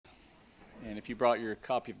if you brought your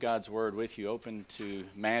copy of God's Word with you, open to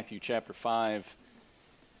Matthew chapter 5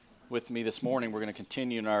 with me this morning. We're going to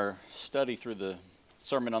continue in our study through the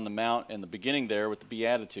Sermon on the Mount and the beginning there with the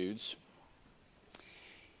Beatitudes.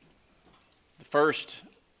 The first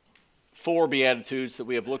four Beatitudes that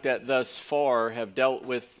we have looked at thus far have dealt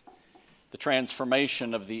with the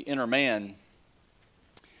transformation of the inner man,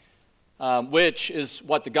 which is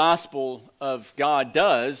what the gospel of God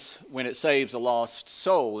does when it saves a lost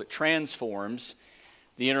soul. It transforms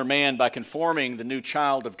the inner man by conforming the new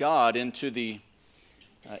child of God into the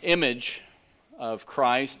image of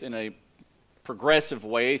Christ in a progressive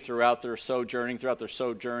way throughout their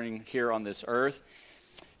sojourning here on this earth,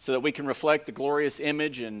 so that we can reflect the glorious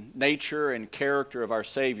image and nature and character of our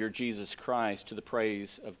Savior, Jesus Christ, to the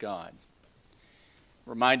praise of God.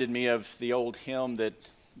 Reminded me of the old hymn that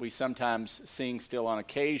we sometimes sing still on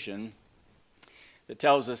occasion that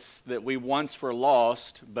tells us that we once were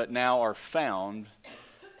lost, but now are found.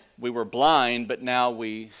 We were blind, but now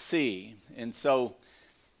we see. And so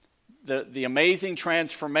the amazing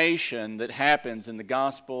transformation that happens in the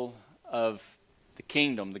gospel of the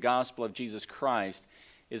kingdom, the gospel of Jesus Christ,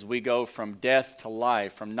 is we go from death to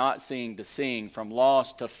life, from not seeing to seeing, from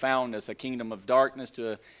lost to foundness, a kingdom of darkness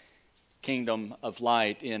to a kingdom of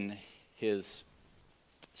light in His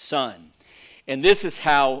Son. And this is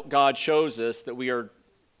how God shows us that we are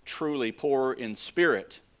truly poor in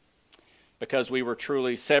spirit, because we were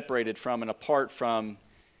truly separated from and apart from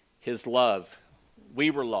His love. We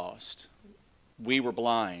were lost. We were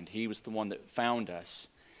blind. He was the one that found us.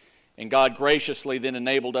 And God graciously then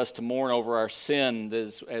enabled us to mourn over our sin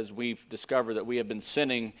as we've discovered that we have been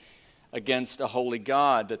sinning against a holy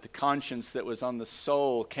God, that the conscience that was on the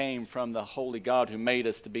soul came from the holy God who made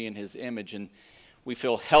us to be in His image. And we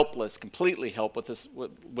feel helpless, completely helpless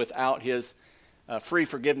without His free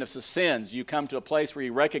forgiveness of sins. You come to a place where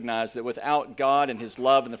you recognize that without God and His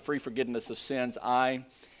love and the free forgiveness of sins, I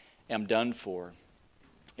am done for.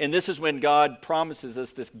 And this is when God promises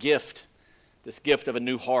us this gift of a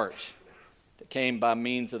new heart that came by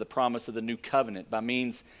means of the promise of the new covenant, by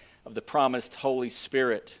means of the promised Holy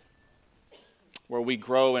Spirit, where we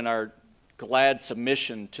grow in our glad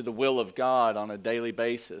submission to the will of God on a daily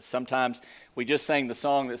basis. Sometimes we just sang the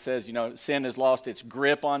song that says, sin has lost its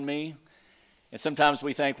grip on me. And sometimes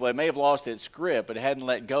we think, well, it may have lost its grip, but it hadn't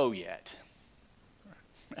let go yet.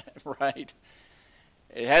 Right?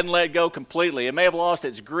 It hadn't let go completely. It may have lost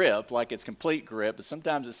its grip, like its complete grip, but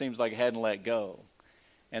sometimes it seems like it hadn't let go.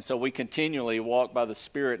 And so we continually walk by the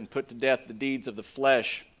Spirit and put to death the deeds of the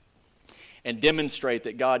flesh and demonstrate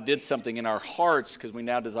that God did something in our hearts, because we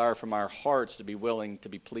now desire from our hearts to be willing to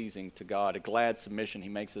be pleasing to God. A glad submission. He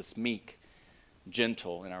makes us meek,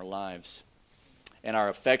 gentle in our lives. And our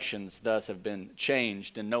affections thus have been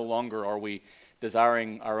changed, and no longer are we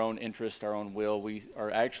desiring our own interest, our own will. We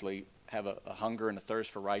are actually have a hunger and a thirst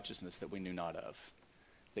for righteousness that we knew not of,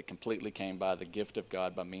 that completely came by the gift of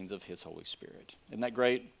God by means of His Holy Spirit. Isn't that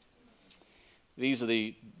great? These are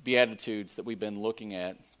the Beatitudes that we've been looking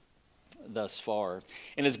at thus far.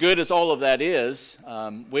 And as good as all of that is,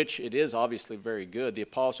 which it is obviously very good, the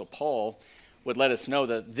Apostle Paul would let us know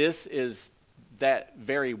that this is that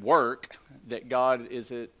very work that God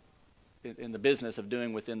is in the business of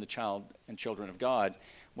doing within the child and children of God.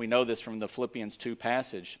 We know this from the Philippians 2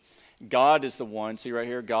 passage. God is the one, see right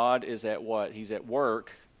here, God is at what? He's at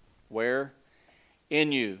work. Where?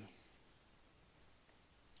 In you.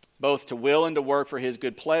 Both to will and to work for His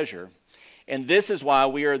good pleasure. And this is why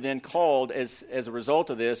we are then called, as a result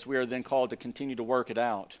of this, we are then called to continue to work it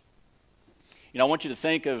out. I want you to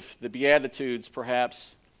think of the Beatitudes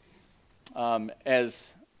perhaps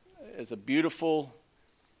as a beautiful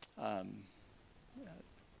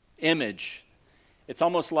image. It's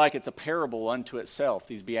almost like it's a parable unto itself,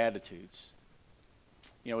 these Beatitudes.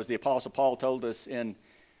 As the Apostle Paul told us in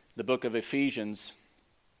the book of Ephesians,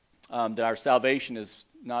 that our salvation is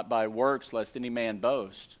not by works, lest any man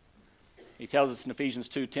boast. He tells us in Ephesians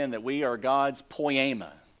 2:10 that we are God's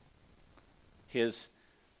poiema.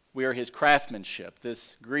 We are His craftsmanship.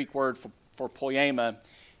 This Greek word for poiema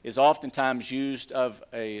is oftentimes used of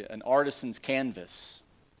an artisan's canvas.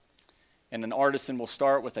 And an artisan will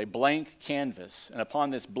start with a blank canvas. And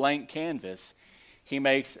upon this blank canvas, he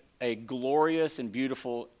makes a glorious and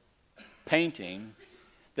beautiful painting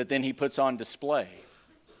that then he puts on display.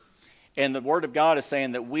 And the Word of God is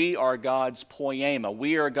saying that we are God's poiema.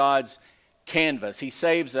 We are God's canvas. He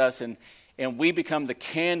saves us, and we become the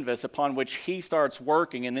canvas upon which He starts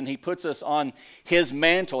working. And then He puts us on His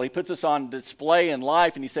mantle. He puts us on display in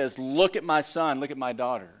life, and He says, look at my son, look at my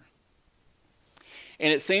daughter.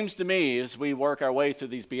 And it seems to me, as we work our way through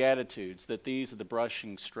these Beatitudes, that these are the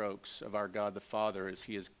brushing strokes of our God the Father as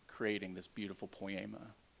he is creating this beautiful poema.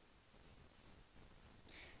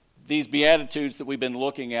 These Beatitudes that we've been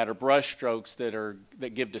looking at are brushstrokes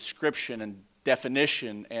that give description and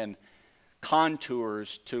definition and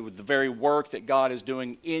contours to the very work that God is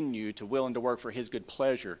doing in you to will and to work for his good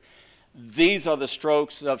pleasure. These are the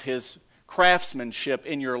strokes of his craftsmanship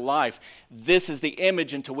in your life. This is the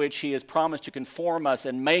image into which he has promised to conform us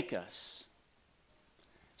and make us,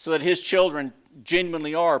 so that his children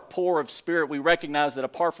genuinely are poor of spirit. We recognize that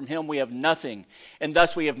apart from him we have nothing, and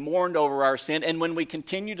thus we have mourned over our sin, and when we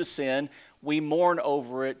continue to sin, we mourn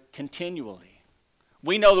over it continually.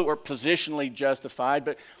 We know that we're positionally justified,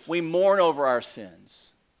 but we mourn over our sins.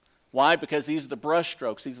 Why? Because these are the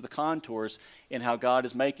brushstrokes, these are the contours in how God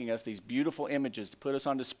is making us these beautiful images to put us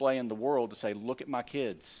on display in the world to say, look at my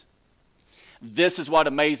kids. This is what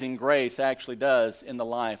amazing grace actually does in the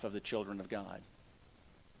life of the children of God.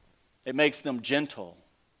 It makes them gentle.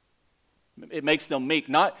 It makes them meek,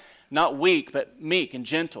 not weak, but meek and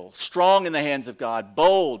gentle, strong in the hands of God,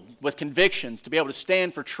 bold with convictions to be able to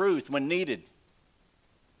stand for truth when needed,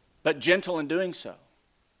 but gentle in doing so.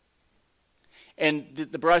 And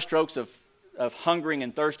the brushstrokes of hungering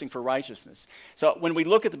and thirsting for righteousness. So when we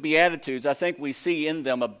look at the Beatitudes, I think we see in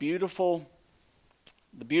them the beautiful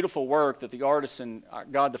work that the artisan,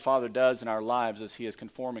 God the Father, does in our lives as he is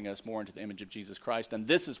conforming us more into the image of Jesus Christ. And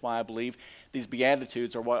this is why I believe these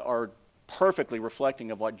Beatitudes are perfectly reflecting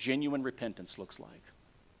of what genuine repentance looks like.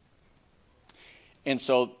 And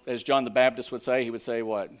so, as John the Baptist would say, he would say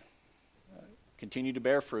what? Continue to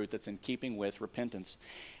bear fruit that's in keeping with repentance.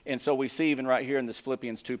 And so we see even right here in this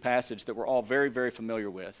Philippians 2 passage that we're all very, very familiar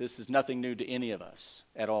with. This is nothing new to any of us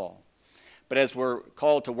at all. But as we're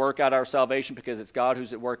called to work out our salvation because it's God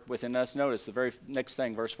who's at work within us, notice the very next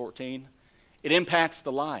thing, verse 14. It impacts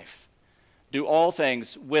the life. Do all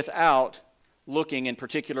things without looking in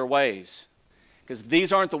particular ways. Because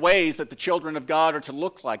these aren't the ways that the children of God are to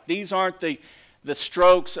look like. These aren't the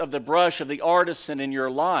strokes of the brush of the artisan in your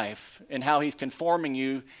life and how he's conforming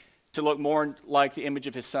you to look more like the image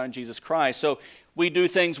of his Son, Jesus Christ. So we do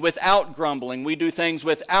things without grumbling. We do things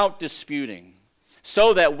without disputing,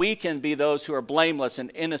 so that we can be those who are blameless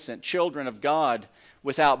and innocent, children of God,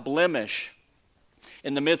 without blemish,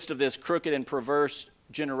 in the midst of this crooked and perverse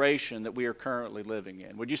generation that we are currently living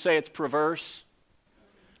in. Would you say it's perverse?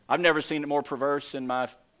 I've never seen it more perverse in my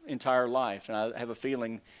entire life, and I have a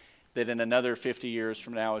feeling that in another 50 years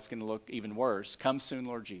from now it's going to look even worse. Come soon,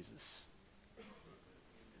 Lord Jesus.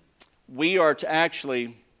 We are to actually,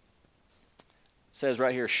 it says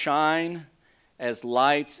right here, shine as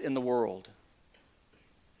lights in the world.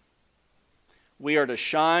 We are to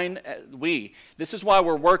shine, this is why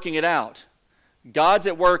we're working it out. God's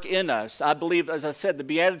at work in us. I believe, as I said, the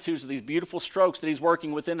Beatitudes are these beautiful strokes that he's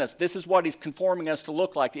working within us. This is what he's conforming us to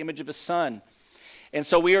look like, the image of his Son. And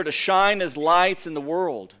so we are to shine as lights in the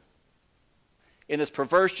world, in this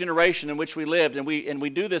perverse generation in which we lived. And we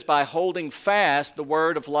do this by holding fast the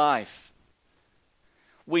word of life.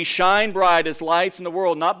 We shine bright as lights in the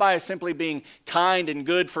world, not by simply being kind and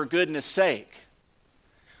good for goodness sake.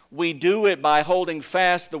 We do it by holding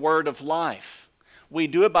fast the word of life. We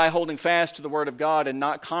do it by holding fast to the word of God and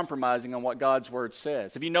not compromising on what God's word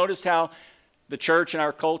says. Have you noticed how the church in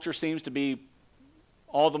our culture seems to be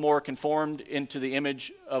all the more conformed into the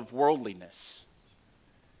image of worldliness,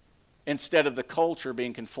 instead of the culture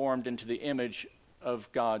being conformed into the image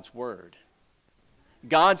of God's word?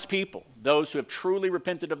 God's people, those who have truly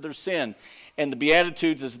repented of their sin, and the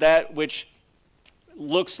Beatitudes is that which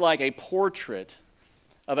looks like a portrait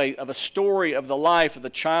of a story of the life of the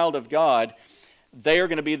child of God. They are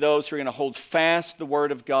going to be those who are going to hold fast the word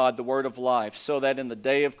of God, the word of life, so that in the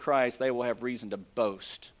day of Christ they will have reason to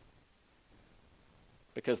boast.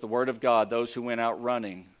 Because the word of God, those who went out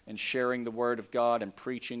running and sharing the word of God and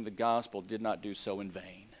preaching the gospel did not do so in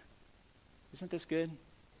vain. Isn't this good?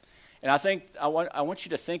 And I think I want you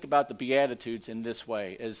to think about the Beatitudes in this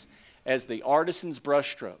way, as the artisan's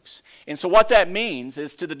brushstrokes. And so what that means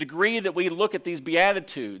is, to the degree that we look at these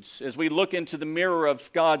Beatitudes, as we look into the mirror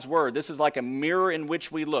of God's word, this is like a mirror in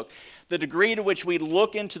which we look. The degree to which we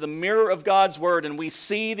look into the mirror of God's word and we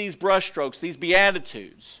see these brushstrokes, these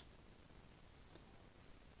Beatitudes,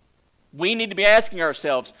 we need to be asking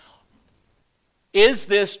ourselves, is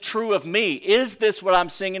this true of me? Is this what I'm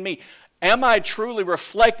seeing in me? Am I truly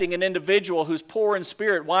reflecting an individual who's poor in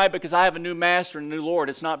spirit? Why? Because I have a new master and a new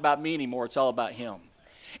Lord. It's not about me anymore. It's all about him.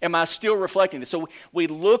 Am I still reflecting this? So we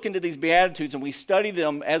look into these Beatitudes and we study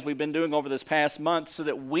them as we've been doing over this past month, so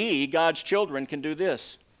that we, God's children, can do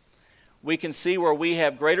this. we can see where we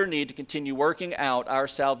have greater need to continue working out our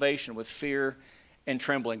salvation with fear and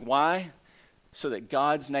trembling. Why? So that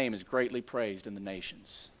God's name is greatly praised in the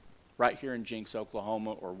nations, right here in Jinx,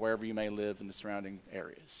 Oklahoma, or wherever you may live in the surrounding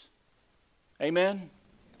areas. Amen?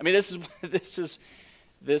 I mean, this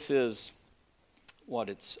is what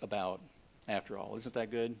it's about after all. Isn't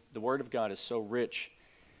that good? The Word of God is so rich,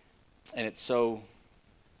 and it's so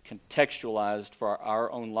contextualized for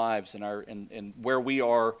our own lives and where we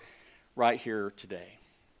are right here today.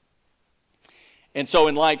 And so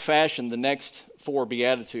in like fashion, the next 4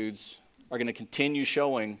 Beatitudes are going to continue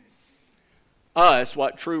showing us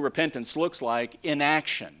what true repentance looks like in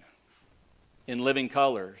action, in living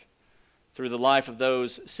color, through the life of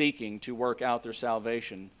those seeking to work out their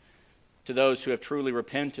salvation, to those who have truly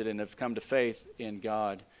repented and have come to faith in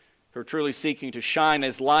God, who are truly seeking to shine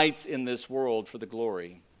as lights in this world for the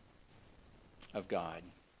glory of God.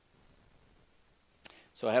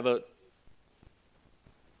 So have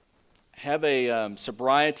a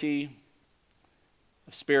sobriety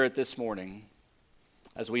of spirit this morning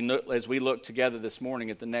as we look together this morning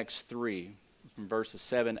at the next 3 from verses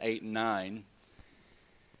 7, 8, and 9,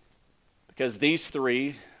 because these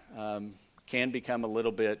 3 can become a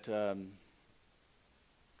little bit,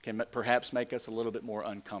 can perhaps make us a little bit more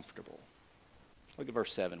uncomfortable. Look at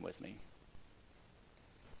verse 7 with me.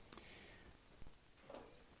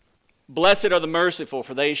 Blessed are the merciful,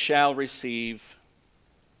 for they shall receive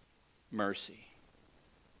mercy.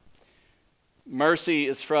 Mercy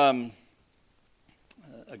is from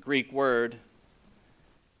a Greek word,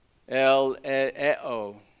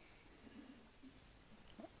 eleo.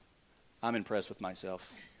 I'm impressed with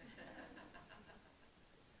myself.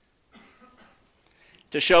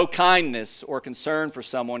 To show kindness or concern for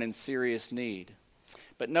someone in serious need.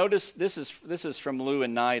 But notice this is from Lou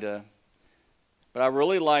and Nida. But I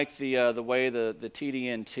really like the way the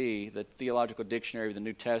TDNT, the Theological Dictionary of the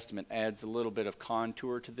New Testament, adds a little bit of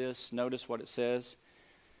contour to this. Notice what it says.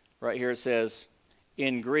 Right here it says,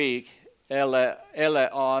 in Greek,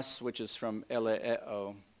 eleos, which is from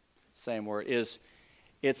eleo, same word,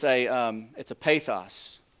 it's a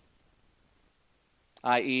pathos,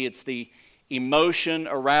 i.e. it's the emotion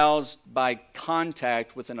aroused by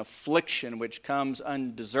contact with an affliction which comes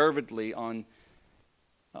undeservedly on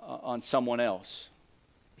someone else.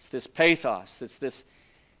 It's this pathos.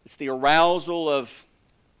 It's the arousal of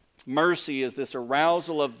mercy, is this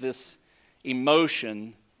arousal of this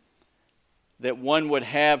emotion that one would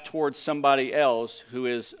have towards somebody else who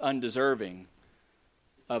is undeserving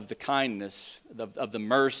of the kindness, of the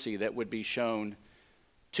mercy that would be shown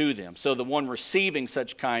to them. So the one receiving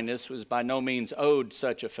such kindness was by no means owed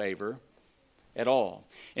such a favor at all.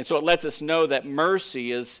 And so it lets us know that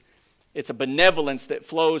mercy it's a benevolence that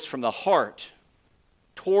flows from the heart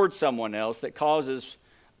towards someone else that causes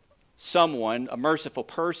someone, a merciful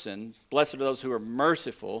person, blessed are those who are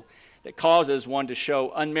merciful, that causes one to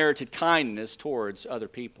show unmerited kindness towards other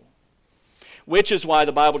people. Which is why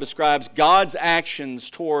the Bible describes God's actions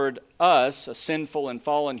toward us, a sinful and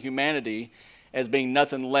fallen humanity, as being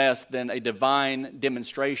nothing less than a divine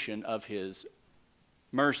demonstration of His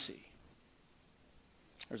mercy.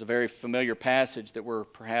 There's a very familiar passage that we're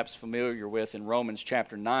perhaps familiar with in Romans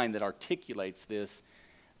chapter 9 that articulates this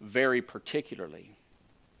very particularly.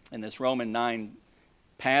 In this Romans 9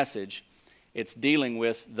 passage, it's dealing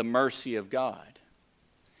with the mercy of God.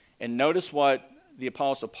 And notice what the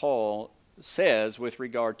Apostle Paul says with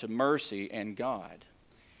regard to mercy and God.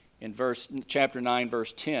 In chapter 9,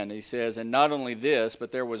 verse 10, he says, and not only this,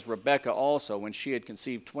 but there was Rebekah also, when she had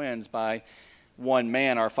conceived twins by one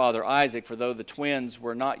man, our father Isaac, for though the twins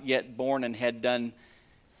were not yet born and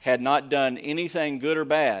had not done anything good or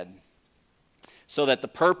bad, so that the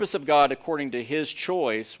purpose of God according to His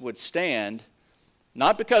choice would stand,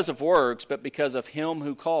 not because of works, but because of Him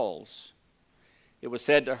who calls. It was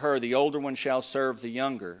said to her, the older one shall serve the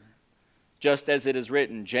younger, just as it is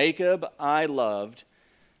written, Jacob I loved,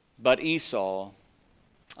 but Esau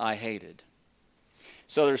I hated.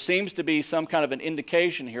 So there seems to be some kind of an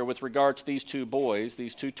indication here with regard to these 2 boys,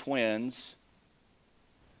 these 2 twins.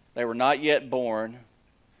 They were not yet born.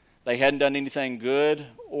 They hadn't done anything good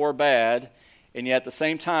or bad. And yet at the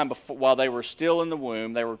same time, while they were still in the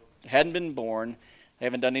womb, hadn't been born, they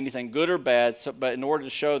haven't done anything good or bad. But in order to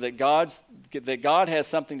show that God has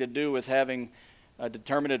something to do with having a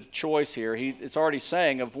determinative choice here, it's already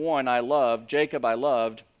saying of one I loved, Jacob I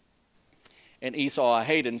loved, and Esau I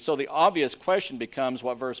hated. And so the obvious question becomes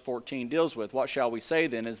what verse 14 deals with. What shall we say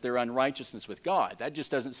then? Is there unrighteousness with God? That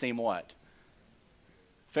just doesn't seem what?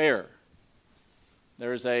 Fair.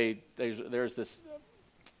 There's this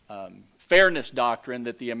fairness doctrine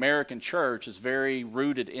that the American church is very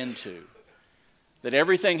rooted into. That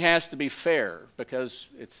everything has to be fair because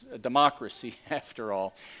it's a democracy after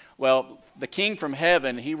all. Well, the King from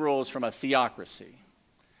heaven, he rules from a theocracy.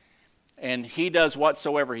 And he does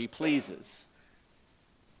whatsoever he pleases.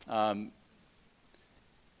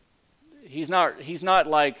 He's not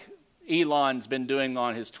like Elon's been doing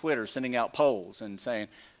on his Twitter, sending out polls and saying,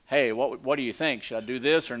 hey, what do you think? Should I do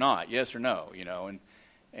this or not? Yes or no? You know,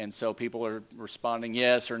 and so people are responding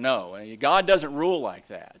yes or no. And God doesn't rule like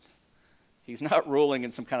that. He's not ruling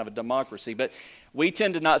in some kind of a democracy. But we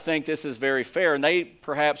tend to not think this is very fair, and they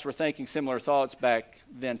perhaps were thinking similar thoughts back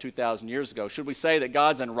then 2,000 years ago. Should we say that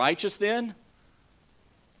God's unrighteous then?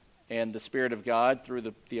 And the Spirit of God, through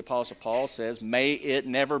the Apostle Paul, says, may it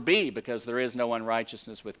never be, because there is no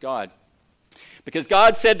unrighteousness with God. Because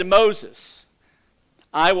God said to Moses,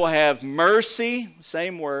 I will have mercy,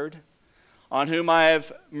 same word, on whom I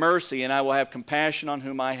have mercy, and I will have compassion on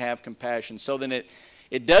whom I have compassion. So then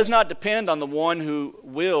it does not depend on the one who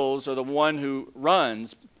wills or the one who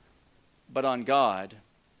runs, but on God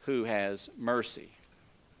who has mercy.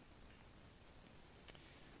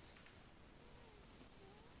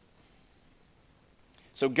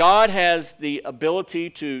 So God has the ability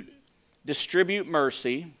to distribute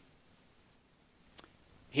mercy.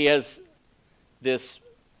 He has this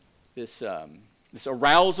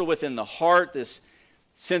arousal within the heart, this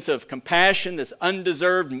sense of compassion, this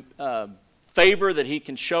undeserved favor that he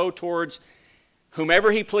can show towards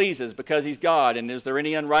whomever he pleases because he's God. And is there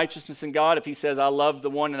any unrighteousness in God if he says, I love the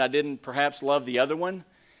one and I didn't perhaps love the other one?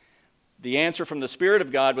 The answer from the Spirit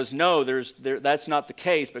of God was no, that's not the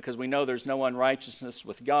case, because we know there's no unrighteousness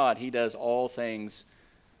with God. He does all things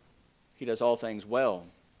well.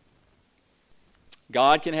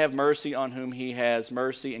 God can have mercy on whom he has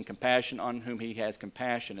mercy and compassion on whom he has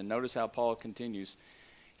compassion. And notice how Paul continues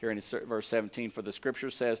here in verse 17. For the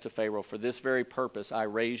Scripture says to Pharaoh, for this very purpose I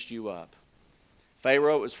raised you up.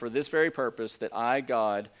 Pharaoh, it was for this very purpose that I,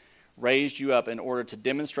 God, raised you up in order to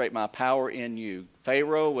demonstrate my power in you.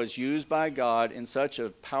 Pharaoh was used by God in such a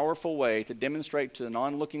powerful way to demonstrate to the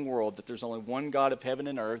non-looking world that there's only one God of heaven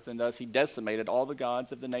and earth, and thus he decimated all the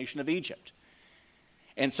gods of the nation of Egypt.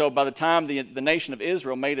 And so by the time the nation of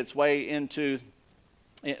Israel made its way into,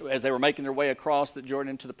 as they were making their way across the Jordan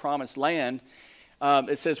into the promised land,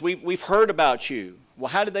 it says, we've heard about you. Well,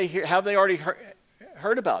 how did they hear? How have they already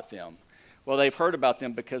heard about them? Well, they've heard about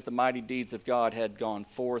them because the mighty deeds of God had gone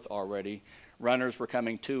forth already. Runners were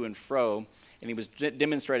coming to and fro, and he was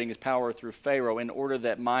demonstrating his power through Pharaoh in order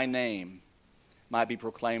that my name might be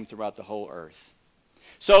proclaimed throughout the whole earth.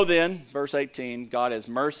 So then, verse 18, God has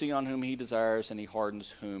mercy on whom he desires, and he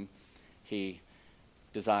hardens whom he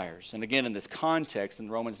desires. And again, in this context,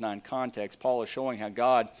 in Romans 9 context, Paul is showing how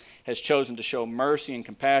God has chosen to show mercy and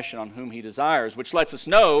compassion on whom he desires, which lets us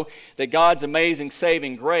know that God's amazing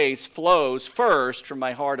saving grace flows first from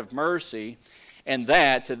my heart of mercy, and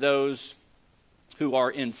that to those who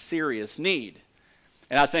are in serious need.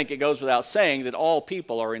 And I think it goes without saying that all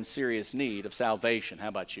people are in serious need of salvation. How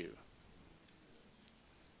about you?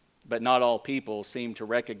 But not all people seem to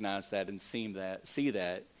recognize that and see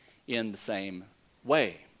that in the same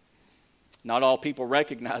way. Not all people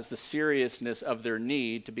recognize the seriousness of their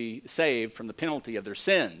need to be saved from the penalty of their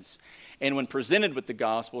sins. And when presented with the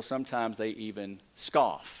gospel, sometimes they even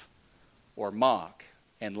scoff or mock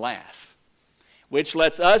and laugh, which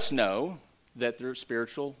lets us know that their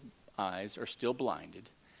spiritual eyes are still blinded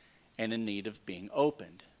and in need of being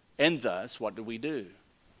opened. And thus, what do?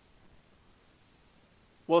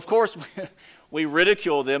 Well, of course, we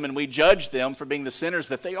ridicule them and we judge them for being the sinners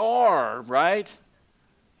that they are, right?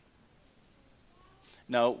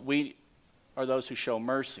 No, we are those who show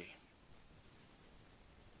mercy.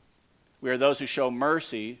 We are those who show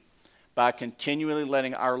mercy by continually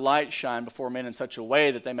letting our light shine before men in such a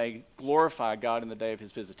way that they may glorify God in the day of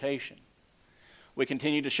his visitation. We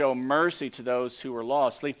continue to show mercy to those who are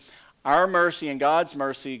lost. Our mercy and God's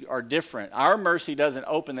mercy are different. Our mercy doesn't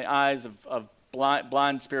open the eyes of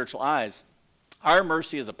blind spiritual eyes. Our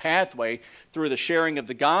mercy is a pathway through the sharing of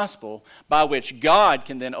the gospel by which God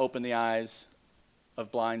can then open the eyes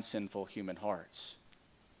of blind, sinful human hearts.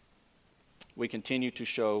 We continue to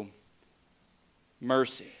show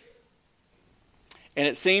mercy. And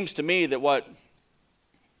it seems to me that what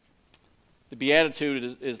the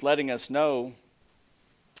Beatitude is letting us know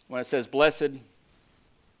when it says, blessed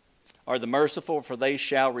are the merciful, for they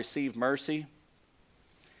shall receive mercy,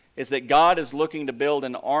 is that God is looking to build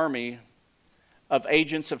an army of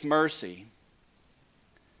agents of mercy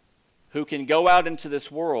who can go out into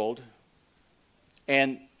this world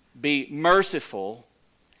and be merciful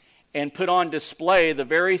and put on display the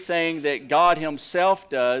very thing that God himself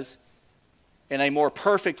does in a more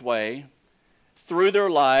perfect way through their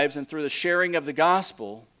lives and through the sharing of the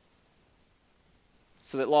gospel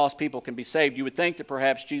so that lost people can be saved. You would think that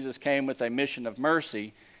perhaps Jesus came with a mission of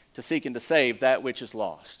mercy to seek and to save that which is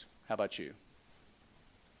lost. How about you?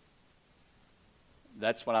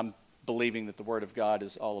 That's what I'm believing that the Word of God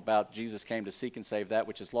is all about. Jesus came to seek and save that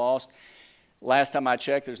which is lost. Last time I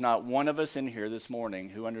checked, there's not one of us in here this morning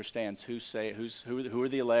who understands who are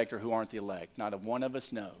the elect or who aren't the elect. Not a one of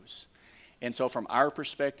us knows. And so from our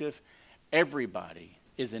perspective, everybody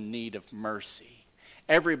is in need of mercy.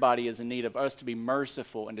 Everybody is in need of us to be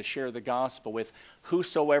merciful and to share the gospel with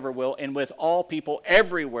whosoever will and with all people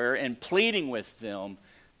everywhere, and pleading with them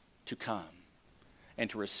to come and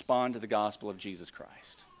to respond to the gospel of Jesus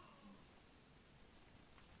Christ.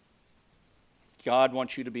 God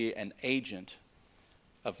wants you to be an agent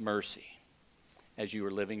of mercy as you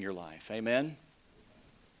are living your life. Amen?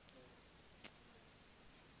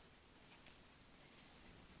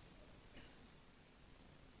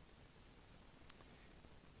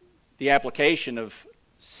 The application of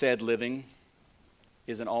said living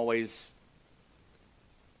isn't always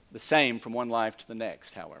the same from one life to the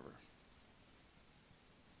next, however.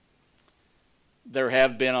 There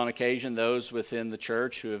have been on occasion those within the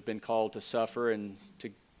church who have been called to suffer and to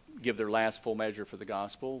give their last full measure for the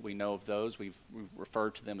gospel. We know of those. We've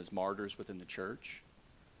referred to them as martyrs within the church.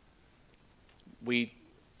 We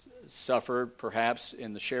suffered perhaps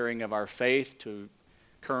in the sharing of our faith to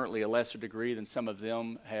currently a lesser degree than some of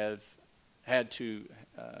them have had to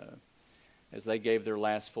as they gave their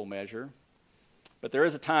last full measure. But there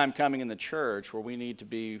is a time coming in the church where we need to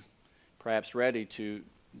be perhaps ready to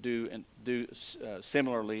do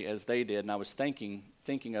similarly as they did. And I was thinking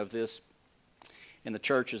of this in the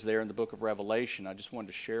churches there in the book of Revelation. I just wanted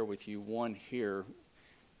to share with you one here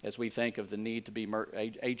as we think of the need to be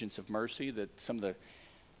agents of mercy, that some of the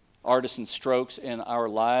artisan strokes in our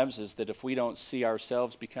lives is that if we don't see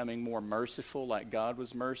ourselves becoming more merciful like God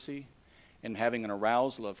was mercy, and having an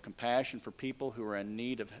arousal of compassion for people who are in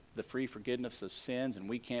need of the free forgiveness of sins, and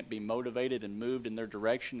we can't be motivated and moved in their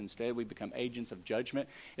direction. Instead, we become agents of judgment.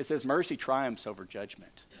 It says mercy triumphs over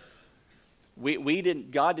judgment.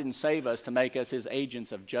 God didn't save us to make us his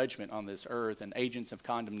agents of judgment on this earth and agents of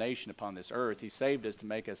condemnation upon this earth. He saved us to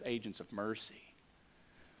make us agents of mercy.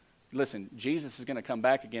 Listen, Jesus is going to come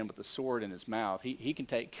back again with the sword in his mouth. He can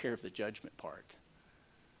take care of the judgment part.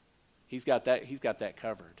 He's got that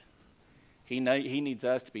covered. He needs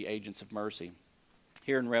us to be agents of mercy.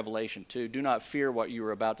 Here in Revelation 2, do not fear what you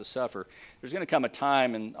are about to suffer. There's going to come a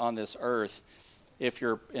time on this earth, if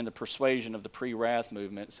you're in the persuasion of the pre-wrath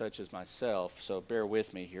movement, such as myself, so bear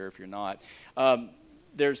with me here if you're not.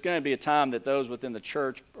 There's going to be a time that those within the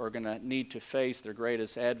church are going to need to face their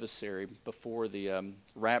greatest adversary before the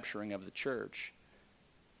rapturing of the church.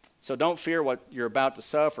 So don't fear what you're about to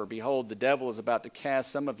suffer. Behold, the devil is about to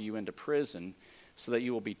cast some of you into prison, so that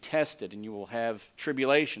you will be tested and you will have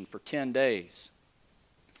tribulation for 10 days.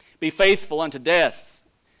 Be faithful unto death,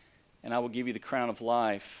 and I will give you the crown of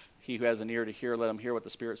life. He who has an ear to hear, let him hear what the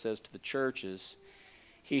Spirit says to the churches.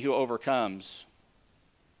 He who overcomes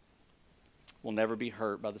will never be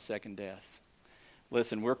hurt by the second death.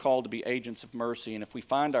 Listen, we're called to be agents of mercy, and if we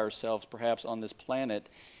find ourselves perhaps on this planet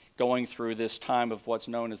going through this time of what's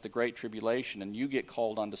known as the Great Tribulation, and you get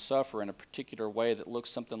called on to suffer in a particular way that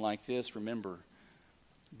looks something like this, remember,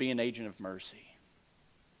 be an agent of mercy.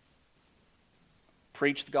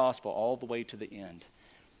 Preach the gospel all the way to the end.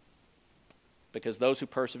 Because those who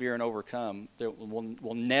persevere and overcome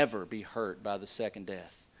will never be hurt by the second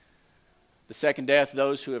death. The second death,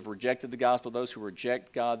 those who have rejected the gospel, those who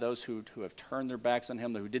reject God, those who have turned their backs on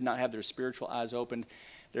him, who did not have their spiritual eyes opened,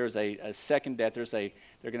 there's a second death. They're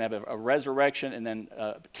going to have a resurrection and then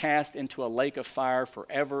cast into a lake of fire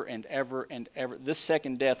forever and ever and ever. This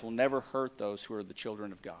second death will never hurt those who are the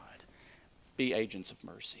children of God. Be agents of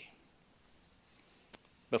mercy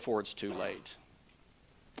before it's too late.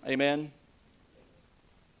 Amen?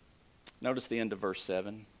 Notice the end of verse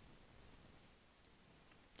 7.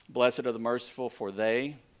 Blessed are the merciful, for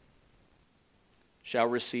they shall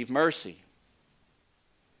receive mercy.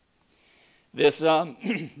 This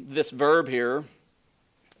verb here,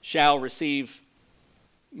 shall receive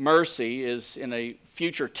mercy, is in a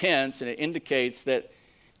future tense, and it indicates that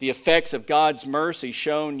the effects of God's mercy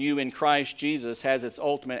shown you in Christ Jesus has its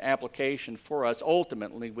ultimate application for us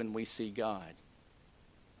ultimately when we see God.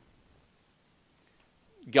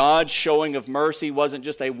 God's showing of mercy wasn't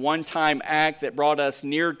just a one-time act that brought us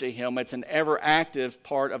near to him. It's an ever-active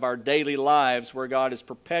part of our daily lives where God is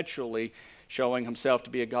perpetually showing himself to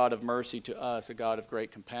be a God of mercy to us, a God of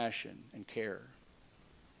great compassion and care.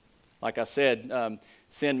 Like I said,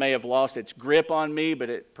 sin may have lost its grip on me, but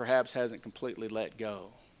it perhaps hasn't completely let go.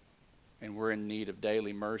 And we're in need of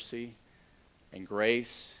daily mercy and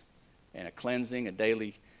grace and a cleansing, a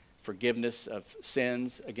daily forgiveness of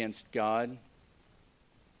sins against God.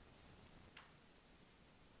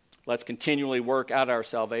 Let's continually work out our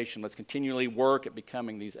salvation. Let's continually work at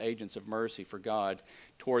becoming these agents of mercy for God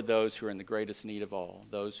toward those who are in the greatest need of all,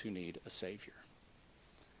 those who need a Savior.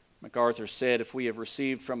 MacArthur said, if we have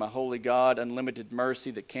received from a holy God unlimited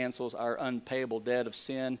mercy that cancels our unpayable debt of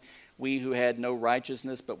sin, we who had no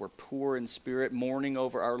righteousness but were poor in spirit, mourning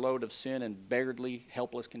over our load of sin and beggarly,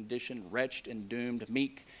 helpless condition, wretched and doomed,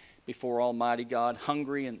 meek before Almighty God,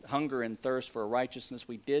 hunger and thirst for a righteousness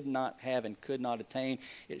we did not have and could not attain,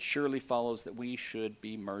 it surely follows that we should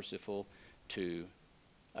be merciful to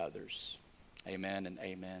others. Amen and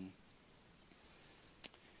amen.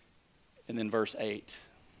 And then verse 8,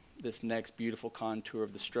 this next beautiful contour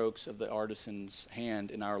of the strokes of the artisan's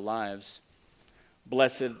hand in our lives.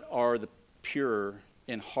 Blessed are the pure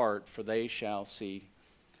in heart, for they shall see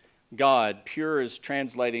God. Pure is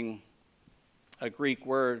translating a Greek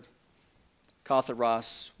word,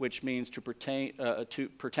 katharos, which means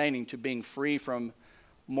pertaining to being free from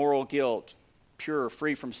moral guilt, pure,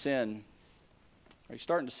 free from sin. Are you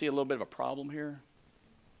starting to see a little bit of a problem here?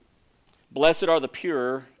 Blessed are the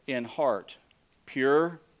pure in heart.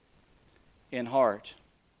 Pure in heart.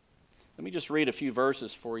 Let me just read a few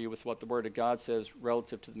verses for you with what the Word of God says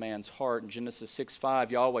relative to the man's heart. In Genesis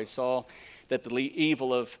 6:5, Yahweh saw that the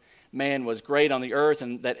evil of man was great on the earth,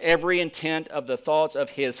 and that every intent of the thoughts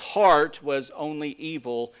of his heart was only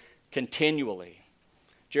evil continually.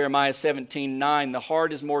 Jeremiah 17:9, the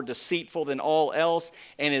heart is more deceitful than all else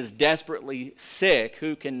and is desperately sick.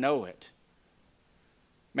 Who can know it?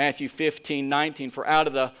 Matthew 15:19, for out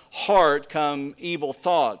of the heart come evil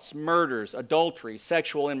thoughts, murders, adultery,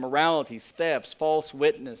 sexual immoralities, thefts, false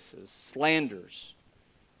witnesses, slanders.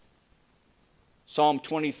 Psalm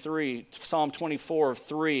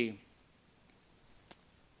 24:3,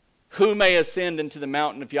 who may ascend into the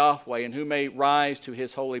mountain of Yahweh, and who may rise to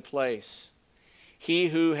his holy place? He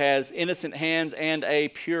who has innocent hands and a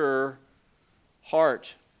pure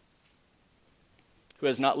heart, who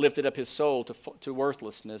has not lifted up his soul to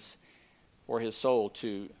worthlessness or his soul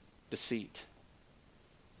to deceit.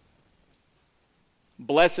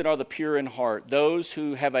 Blessed are the pure in heart, those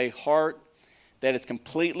who have a heart that is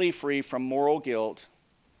completely free from moral guilt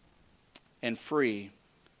and free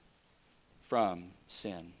from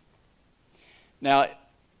sin. Now,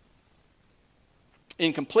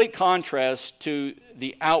 in complete contrast to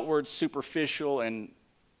the outward, superficial, and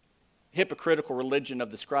hypocritical religion of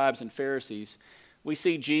the scribes and Pharisees, we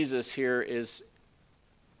see Jesus here is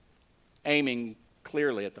aiming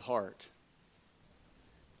clearly at the heart.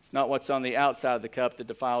 It's not what's on the outside of the cup that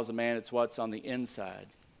defiles a man, it's what's on the inside.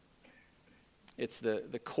 It's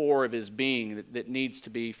the core of his being that needs to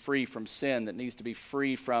be free from sin, that needs to be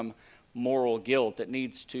free from moral guilt, that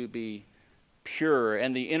needs to be pure.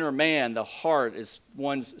 And the inner man, the heart, is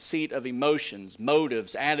one's seat of emotions,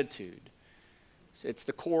 motives, attitude. It's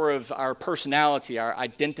the core of our personality, our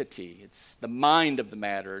identity. It's the mind of the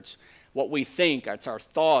matter. It's what we think. It's our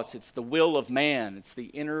thoughts. It's the will of man. It's the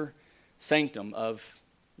inner sanctum of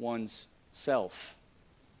one's self.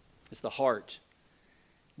 It's the heart.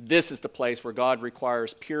 This is the place where God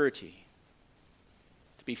requires purity,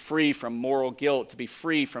 to be free from moral guilt, to be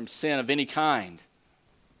free from sin of any kind.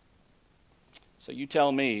 So you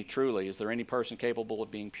tell me, truly, is there any person capable of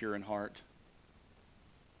being pure in heart?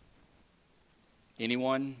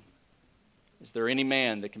 Anyone? Is there any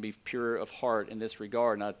man that can be pure of heart in this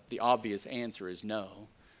regard? Now, the obvious answer is no.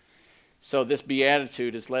 So this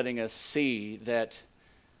beatitude is letting us see that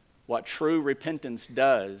what true repentance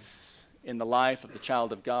does in the life of the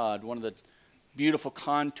child of God, one of the beautiful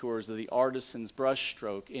contours of the artisan's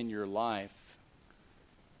brushstroke in your life,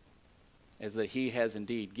 is that he has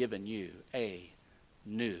indeed given you a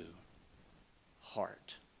new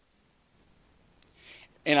heart.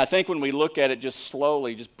 And I think when we look at it just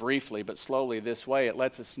slowly, just briefly, but slowly this way, it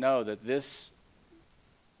lets us know that this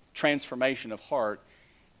transformation of heart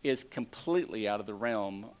is completely out of the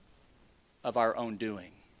realm of our own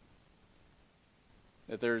doing.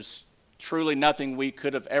 That there's truly nothing we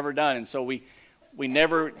could have ever done. And so we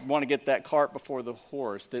never want to get that cart before the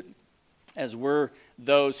horse, that as we're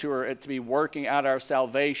those who are to be working out our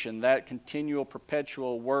salvation, that continual,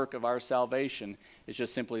 perpetual work of our salvation is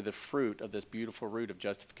just simply the fruit of this beautiful root of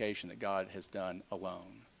justification that God has done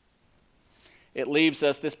alone. It leaves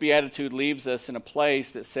us, this beatitude leaves us in a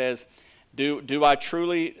place that says, Do I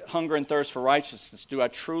truly hunger and thirst for righteousness? Do I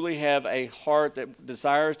truly have a heart that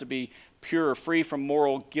desires to be pure, free from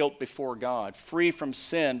moral guilt before God, free from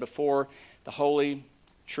sin before the holy,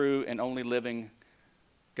 true, and only living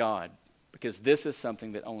God? Because this is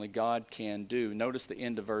something that only God can do. Notice the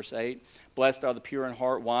end of verse 8. Blessed are the pure in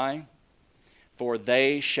heart. Why? For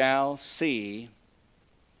they shall see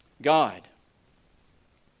God.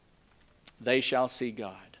 They shall see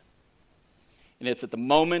God. And it's at the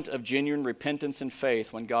moment of genuine repentance and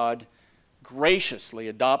faith when God graciously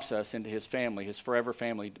adopts us into his family, his forever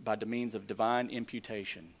family, by the means of divine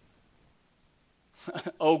imputation.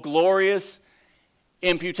 Oh, glorious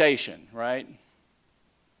imputation, right?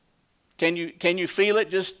 Can you feel it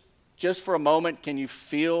just for a moment? Can you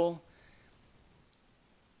feel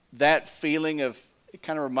that feeling of, it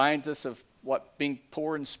kind of reminds us of what being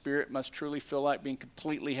poor in spirit must truly feel like, being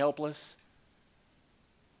completely helpless?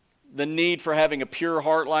 The need for having a pure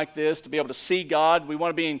heart like this, to be able to see God. We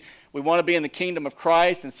want to be in the kingdom of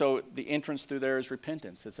Christ, and so the entrance through there is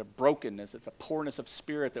repentance. It's a brokenness. It's a poorness of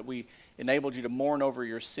spirit that we enabled you to mourn over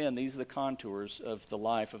your sin. These are the contours of the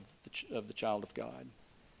life of the child of God.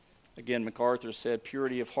 Again, MacArthur said,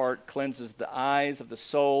 purity of heart cleanses the eyes of the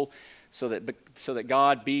soul so that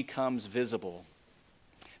God becomes visible.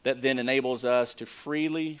 That then enables us to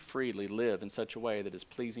freely live in such a way that is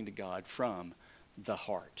pleasing to God from the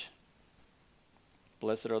heart.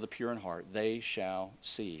 Blessed are the pure in heart, they shall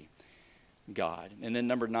see God. And then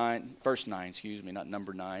verse 9,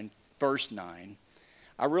 verse 9.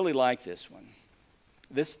 I really like this one.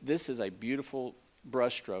 This is a beautiful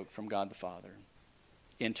brushstroke from God the Father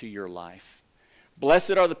into your life.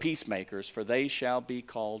 Blessed are the peacemakers, for they shall be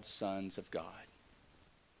called sons of God.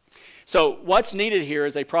 So what's needed here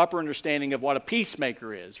is a proper understanding of what a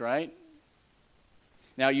peacemaker is, right?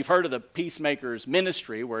 Now, you've heard of the peacemaker's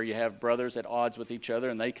ministry, where you have brothers at odds with each other,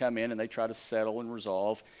 and they come in and they try to settle and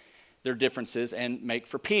resolve their differences and make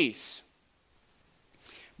for peace.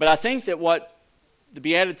 But I think that what the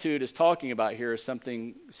Beatitude is talking about here is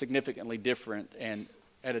something significantly different and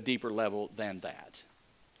at a deeper level than that.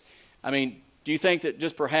 I mean, do you think that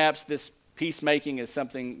just perhaps this peacemaking is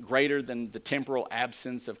something greater than the temporal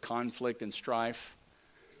absence of conflict and strife?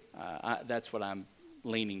 That's what I'm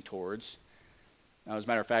leaning towards. Now, as a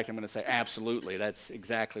matter of fact, I'm going to say absolutely. That's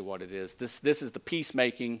exactly what it is. This is the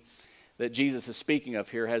peacemaking that Jesus is speaking of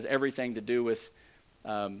here. Has everything to do with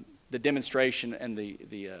the demonstration and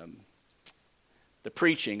the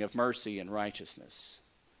preaching of mercy and righteousness,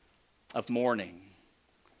 of mourning,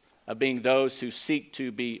 of being those who seek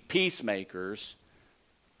to be peacemakers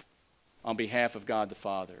on behalf of God the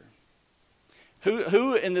Father.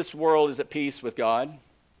 Who in this world is at peace with God?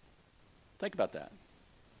 Think about that.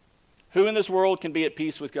 Who in this world can be at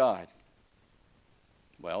peace with God?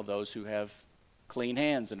 Well, those who have clean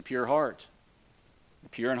hands and a pure heart. The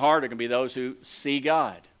pure in heart are going to be those who see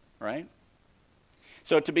God, right?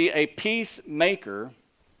 So to be a peacemaker,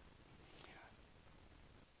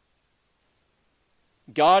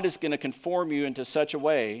 God is going to conform you into such a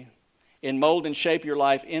way, and mold and shape your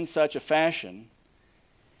life in such a fashion,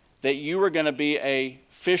 that you are going to be a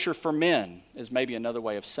fisher for men, is maybe another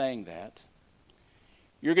way of saying that.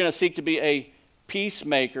 You're going to seek to be a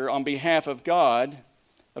peacemaker on behalf of God,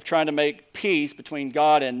 of trying to make peace between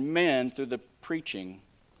God and men through the preaching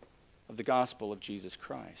of the gospel of Jesus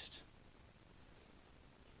Christ.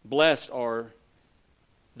 Blessed are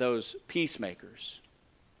those peacemakers.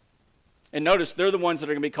 And notice, they're the ones that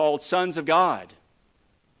are going to be called sons of God.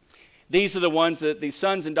 These are the ones that, these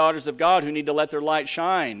sons and daughters of God, who need to let their light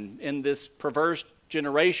shine in this perverse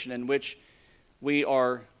generation in which we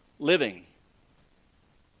are living.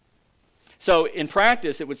 So in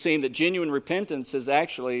practice, it would seem that genuine repentance is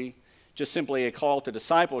actually just simply a call to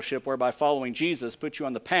discipleship, whereby following Jesus puts you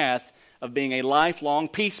on the path of being a lifelong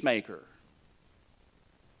peacemaker.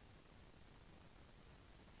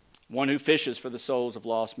 One who fishes for the souls of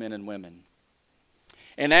lost men and women.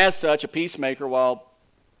 And as such, a peacemaker, while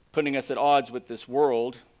putting us at odds with this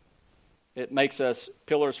world, it makes us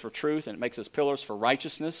pillars for truth, and it makes us pillars for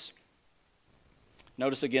righteousness.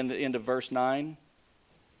 Notice again the end of verse 9.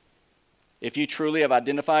 If you truly have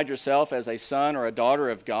identified yourself as a son or a daughter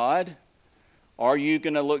of God, are you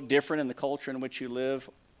going to look different in the culture in which you live,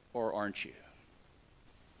 or aren't you?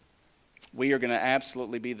 We are going to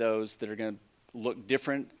absolutely be those that are going to look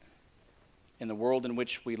different in the world in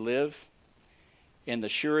which we live. And the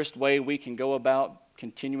surest way we can go about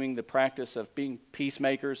continuing the practice of being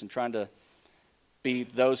peacemakers and trying to be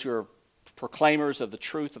those who are proclaimers of the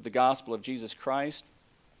truth of the gospel of Jesus Christ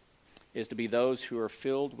is to be those who are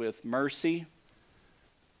filled with mercy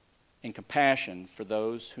and compassion for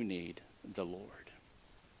those who need the Lord.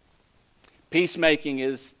 Peacemaking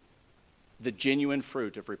is the genuine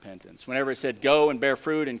fruit of repentance. Whenever it said, go and bear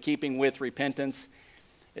fruit in keeping with repentance,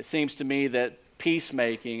 it seems to me that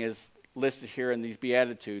peacemaking is listed here in these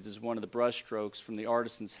Beatitudes as one of the brushstrokes from the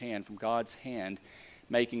artisan's hand, from God's hand,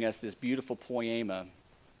 making us this beautiful poema.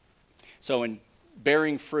 So in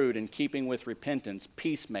bearing fruit and keeping with repentance,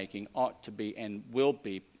 peacemaking ought to be and will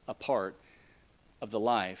be a part of the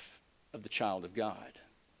life of the child of God.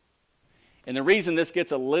 And the reason this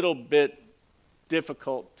gets a little bit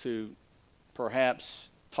difficult to perhaps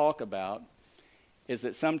talk about is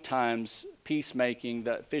that sometimes peacemaking,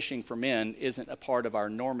 the fishing for men, isn't a part of our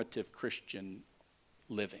normative Christian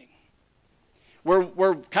living.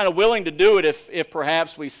 We're kind of willing to do it if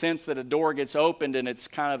perhaps we sense that a door gets opened and it's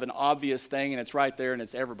kind of an obvious thing and it's right there and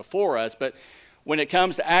it's ever before us. But when it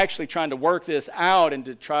comes to actually trying to work this out and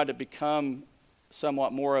to try to become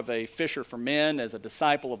somewhat more of a fisher for men as a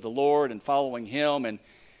disciple of the Lord and following Him, and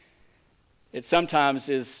it sometimes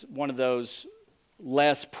is one of those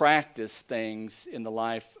less practiced things in the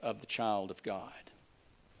life of the child of God.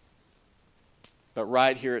 But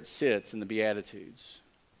right here it sits in the Beatitudes.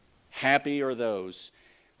 Happy are those,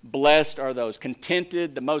 blessed are those,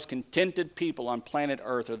 contented, the most contented people on planet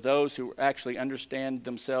Earth are those who actually understand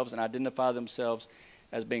themselves and identify themselves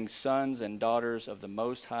as being sons and daughters of the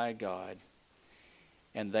Most High God.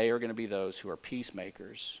 And they are going to be those who are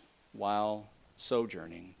peacemakers while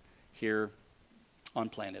sojourning here on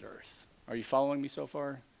planet Earth. Are you following me so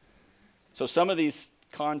far? So some of these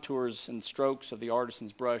contours and strokes of the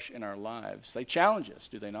artisan's brush in our lives, they challenge us,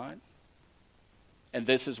 do they not? And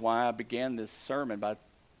this is why I began this sermon by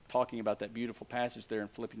talking about that beautiful passage there in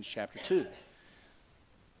Philippians chapter 2.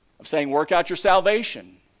 Of saying, work out your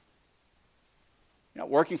salvation. You're not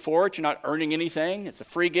working for it. You're not earning anything. It's a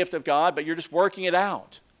free gift of God, but you're just working it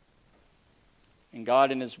out. And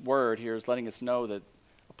God in His Word here is letting us know that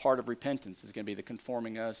a part of repentance is going to be the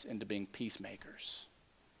conforming us into being peacemakers,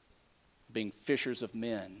 being fishers of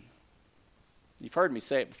men. You've heard me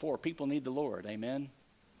say it before. People need the Lord. Amen?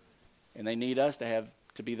 And they need us to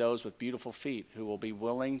be those with beautiful feet who will be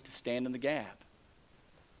willing to stand in the gap.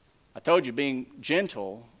 I told you being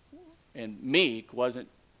gentle and meek wasn't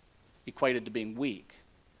equated to being weak.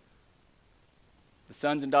 The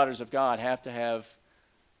sons and daughters of God have to have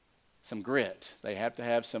some grit. They have to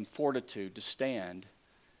have some fortitude to stand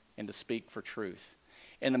and to speak for truth.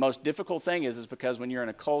 And the most difficult thing is because when you're in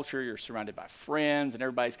a culture, you're surrounded by friends, and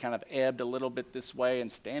everybody's kind of ebbed a little bit this way,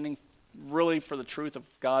 and standing really for the truth of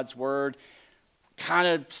God's Word kind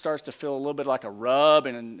of starts to feel a little bit like a rub,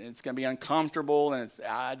 and it's going to be uncomfortable, and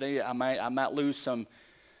I might lose some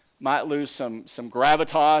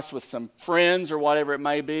gravitas with some friends or whatever it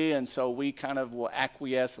may be, and so we kind of will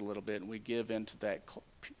acquiesce a little bit, and we give into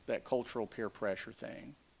that cultural peer pressure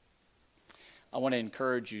thing. I want to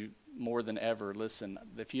encourage you more than ever, listen,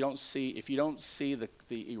 if you don't see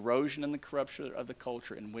the erosion and the corruption of the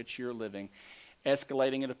culture in which you're living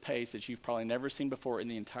escalating at a pace that you've probably never seen before in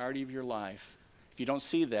the entirety of your life, if you don't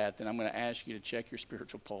see that, then I'm going to ask you to check your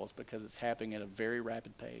spiritual pulse, because it's happening at a very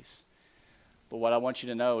rapid pace. But what I want you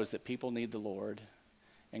to know is that people need the Lord,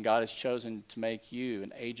 and God has chosen to make you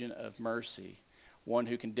an agent of mercy, one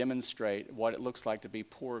who can demonstrate what it looks like to be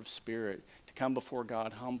poor of spirit, to come before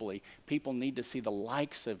God humbly. People need to see the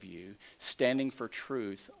likes of you standing for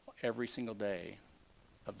truth every single day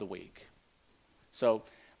of the week. So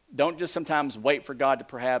don't just sometimes wait for God to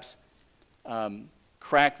perhaps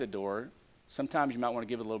crack the door. Sometimes you might want to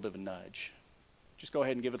give it a little bit of a nudge. Just go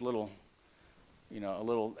ahead and give it a little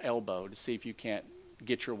elbow to see if you can't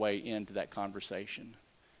get your way into that conversation.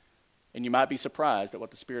 And you might be surprised at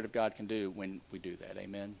what the Spirit of God can do when we do that.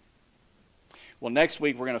 Amen. Well, next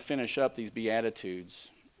week we're going to finish up these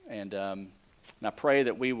Beatitudes. And I pray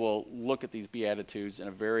that we will look at these Beatitudes in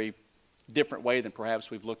a very different way than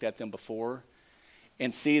perhaps we've looked at them before,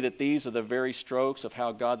 and see that these are the very strokes of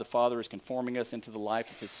how God the Father is conforming us into the life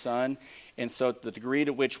of His Son. And so the degree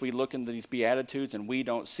to which we look into these Beatitudes and we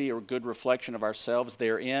don't see a good reflection of ourselves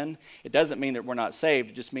therein, it doesn't mean that we're not saved.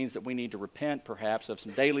 It just means that we need to repent perhaps of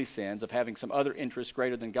some daily sins, of having some other interests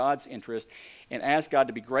greater than God's interest, and ask God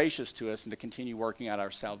to be gracious to us and to continue working out our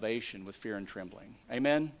salvation with fear and trembling.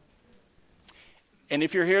 Amen? And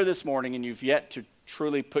if you're here this morning and you've yet to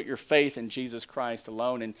truly put your faith in Jesus Christ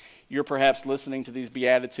alone, and you're perhaps listening to these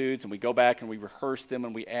Beatitudes, and we go back and we rehearse them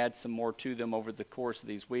and we add some more to them over the course of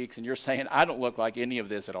these weeks, and you're saying, I don't look like any of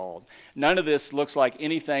this at all. None of this looks like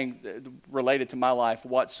anything related to my life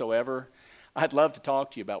whatsoever. I'd love to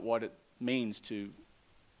talk to you about what it means to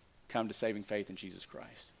come to saving faith in Jesus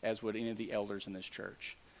Christ, as would any of the elders in this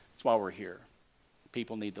church. That's why we're here.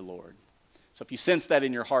 People need the Lord. So if you sense that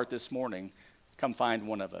in your heart this morning, come find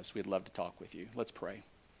one of us. We'd love to talk with you. Let's pray.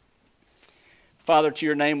 Father, to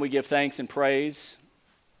your name we give thanks and praise.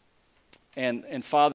 And Father,